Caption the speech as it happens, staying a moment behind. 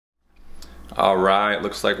All right,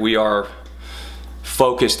 looks like we are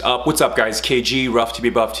focused up. What's up guys, KG, Rough to Be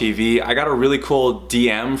Buff TV. I got a really cool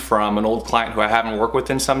DM from an old client who I haven't worked with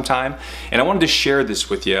in some time, and I wanted to share this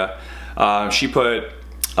with you. She put,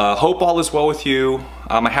 hope all is well with you.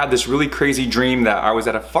 I had this really crazy dream that I was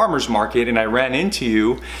at a farmer's market and I ran into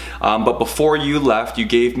you, but before you left, you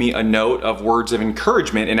gave me a note of words of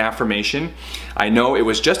encouragement and affirmation. I know it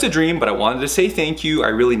was just a dream, but I wanted to say thank you. I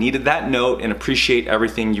really needed that note and appreciate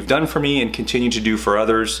everything you've done for me and continue to do for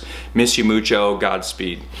others. Miss you mucho,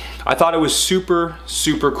 Godspeed. I thought it was super,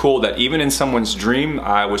 super cool that even in someone's dream,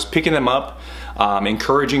 I was picking them up,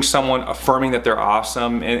 encouraging someone, affirming that they're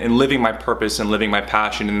awesome, and living my purpose and living my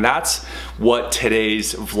passion. And that's what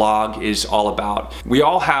today's vlog is all about. We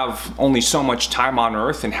all have only so much time on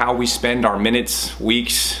earth, and how we spend our minutes,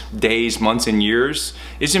 weeks, days, months, and years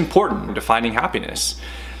is important in defining happiness.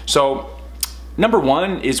 So number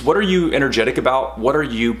one is, what are you energetic about? What are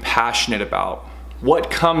you passionate about?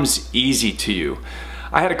 What comes easy to you?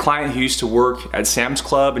 I had a client who used to work at Sam's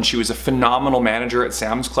Club, and she was a phenomenal manager at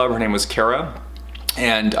Sam's Club. Her name was Kara.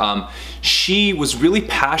 And she was really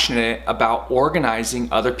passionate about organizing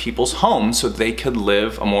other people's homes so they could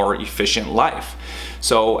live a more efficient life.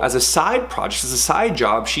 So as a side project, as a side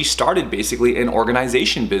job, she started basically an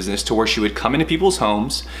organization business to where she would come into people's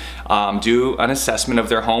homes, do an assessment of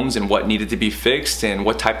their homes and what needed to be fixed and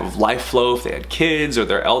what type of life flow, if they had kids or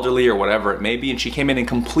they're elderly or whatever it may be. And she came in and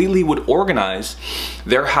completely would organize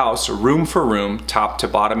their house room for room, top to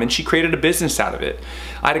bottom, and she created a business out of it.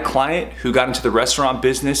 I had a client who got into the restaurant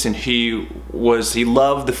business, and he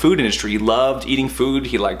loved the food industry. He loved eating food.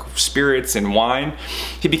 He liked spirits and wine.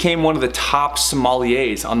 He became one of the top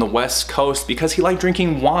sommeliers on the West Coast because he liked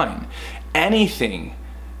drinking wine. Anything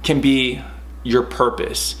can be your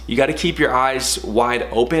purpose. You got to keep your eyes wide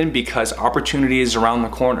open because opportunity is around the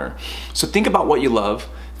corner. So think about what you love.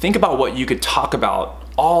 Think about what you could talk about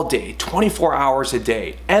all day, 24 hours a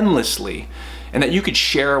day, endlessly, and that you could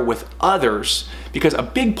share with others, because a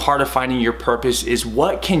big part of finding your purpose is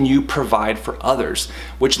what can you provide for others,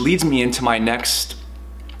 which leads me into my next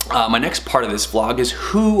part of this vlog is,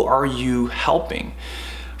 who are you helping?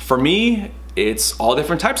 For me, it's all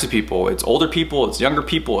different types of people. It's older people, it's younger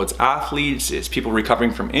people, it's athletes, it's people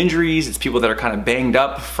recovering from injuries, it's people that are kind of banged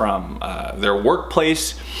up from their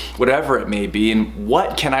workplace, whatever it may be. And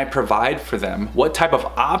what can I provide for them? What type of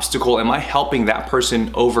obstacle am I helping that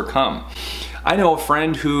person overcome? I know a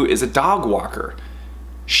friend who is a dog walker.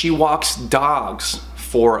 She walks dogs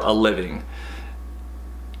for a living.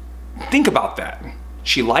 Think about that.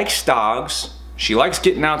 She likes dogs. She likes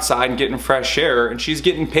getting outside and getting fresh air, and she's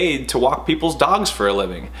getting paid to walk people's dogs for a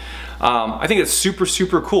living. I think it's super,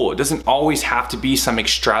 super cool. It doesn't always have to be some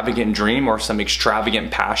extravagant dream or some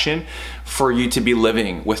extravagant passion for you to be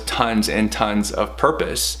living with tons and tons of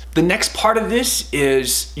purpose. The next part of this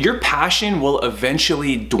is, your passion will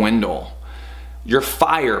eventually dwindle. Your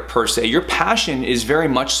fire, per se, your passion is very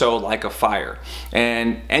much so like a fire.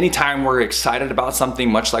 And anytime we're excited about something,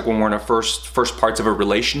 much like when we're in our first parts of a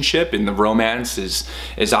relationship and the romance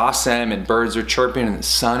is awesome and birds are chirping and the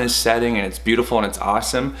sun is setting and it's beautiful and it's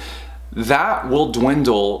awesome, that will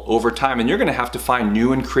dwindle over time, and you're gonna have to find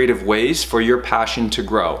new and creative ways for your passion to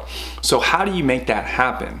grow. So how do you make that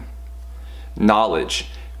happen? Knowledge.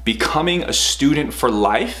 Becoming a student for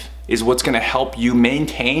life is what's gonna help you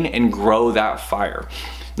maintain and grow that fire.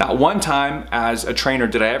 Not one time as a trainer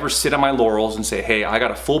did I ever sit on my laurels and say, hey, I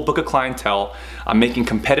got a full book of clientele, I'm making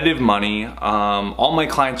competitive money, all my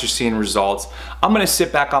clients are seeing results, I'm gonna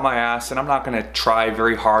sit back on my ass and I'm not gonna try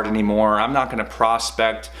very hard anymore, I'm not gonna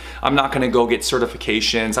prospect, I'm not gonna go get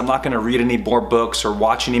certifications, I'm not gonna read any more books or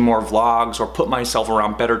watch any more vlogs or put myself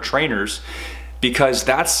around better trainers, because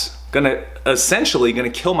that's essentially gonna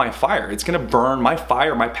kill my fire. It's gonna burn my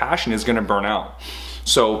fire, my passion is gonna burn out.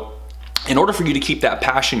 So in order for you to keep that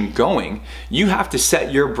passion going, you have to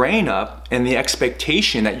set your brain up in the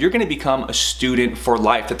expectation that you're gonna become a student for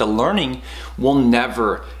life, that the learning will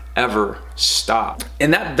never, ever stop.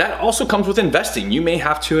 And that also comes with investing. You may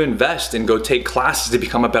have to invest and go take classes to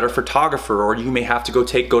become a better photographer, or you may have to go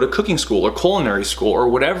to cooking school or culinary school or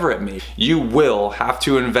whatever it may be. You will have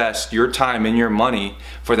to invest your time and your money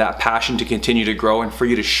for that passion to continue to grow and for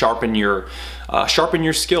you to sharpen your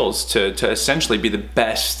skills to essentially be the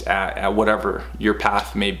best at whatever your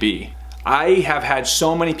path may be. I have had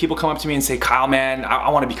so many people come up to me and say, Kyle, man,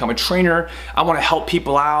 I want to become a trainer. I want to help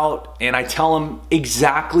people out. And I tell them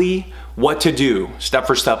exactly what to do, step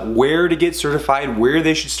for step, where to get certified, where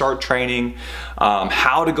they should start training,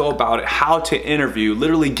 how to go about it, how to interview,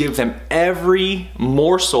 literally give them every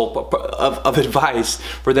morsel of advice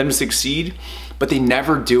for them to succeed, but they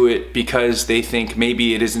never do it because they think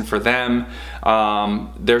maybe it isn't for them.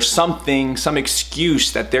 There's some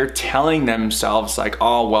excuse that they're telling themselves, like,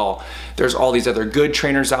 oh, well, there's all these other good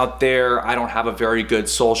trainers out there. I don't have a very good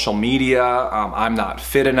social media. I'm not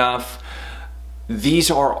fit enough.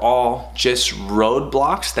 These are all just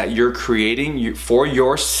roadblocks that you're creating for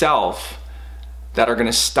yourself that are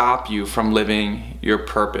gonna stop you from living your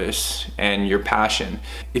purpose and your passion.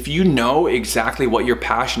 If you know exactly what your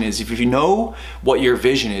passion is, if you know what your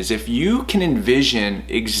vision is, if you can envision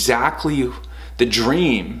exactly the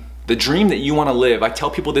dream that you wanna live, I tell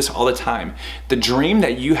people this all the time, the dream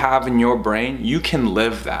that you have in your brain, you can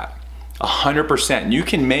live that. 100%. You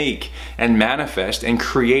can make and manifest and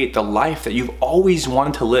create the life that you've always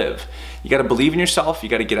wanted to live. You gotta believe in yourself, you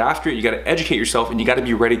gotta get after it, you gotta educate yourself, and you gotta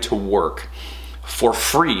be ready to work for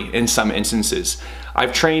free in some instances.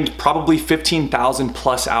 I've trained probably 15,000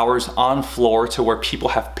 plus hours on floor to where people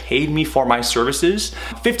have paid me for my services.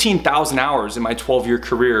 15,000 hours in my 12-year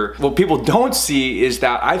career. What people don't see is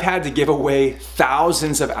that I've had to give away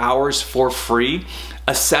thousands of hours for free.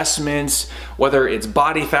 Assessments, whether it's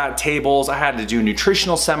body fat tables, I had to do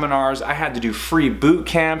nutritional seminars, I had to do free boot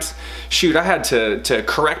camps. Shoot, I had to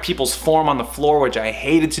correct people's form on the floor, which I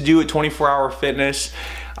hated to do at 24 Hour Fitness.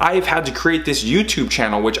 I've had to create this YouTube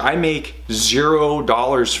channel, which I make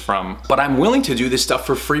 $0 from, but I'm willing to do this stuff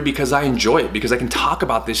for free because I enjoy it, because I can talk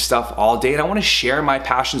about this stuff all day and I want to share my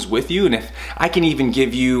passions with you. And if I can even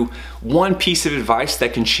give you one piece of advice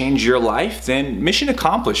that can change your life, then mission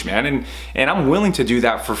accomplished, man. And I'm willing to do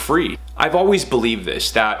that for free. I've always believed this,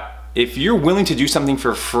 that if you're willing to do something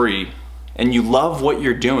for free and you love what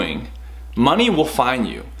you're doing, money will find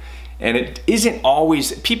you. And it isn't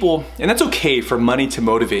always people, and that's okay for money to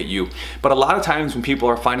motivate you, but a lot of times when people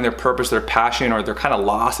are finding their purpose, their passion, or they're kind of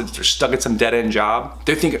lost, they're stuck at some dead-end job,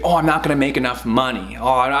 they're thinking, oh, I'm not gonna make enough money. Oh,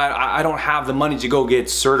 I don't have the money to go get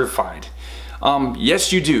certified.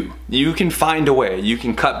 Yes, you do. You can find a way. You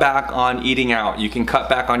can cut back on eating out. You can cut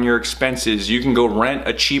back on your expenses. You can go rent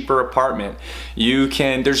a cheaper apartment.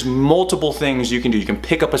 There's multiple things you can do. You can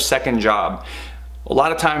pick up a second job. A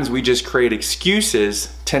lot of times we just create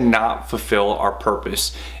excuses to not fulfill our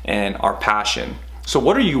purpose and our passion. So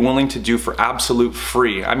what are you willing to do for absolute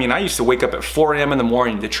free? I mean, I used to wake up at 4 a.m. in the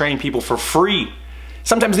morning to train people for free.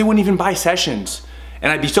 Sometimes they wouldn't even buy sessions.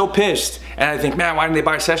 And I'd be so pissed. And I'd think, man, why didn't they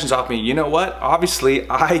buy sessions off me? You know what? Obviously,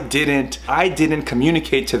 I didn't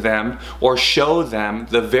communicate to them or show them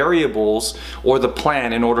the variables or the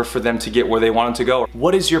plan in order for them to get where they wanted to go.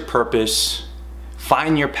 What is your purpose?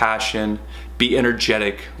 Find your passion. Be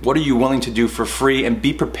energetic. What are you willing to do for free? And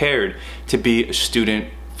be prepared to be a student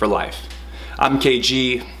for life. I'm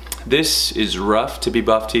KG. This is Rough to Be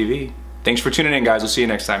Buff TV. Thanks for tuning in, guys. We'll see you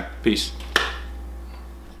next time. Peace.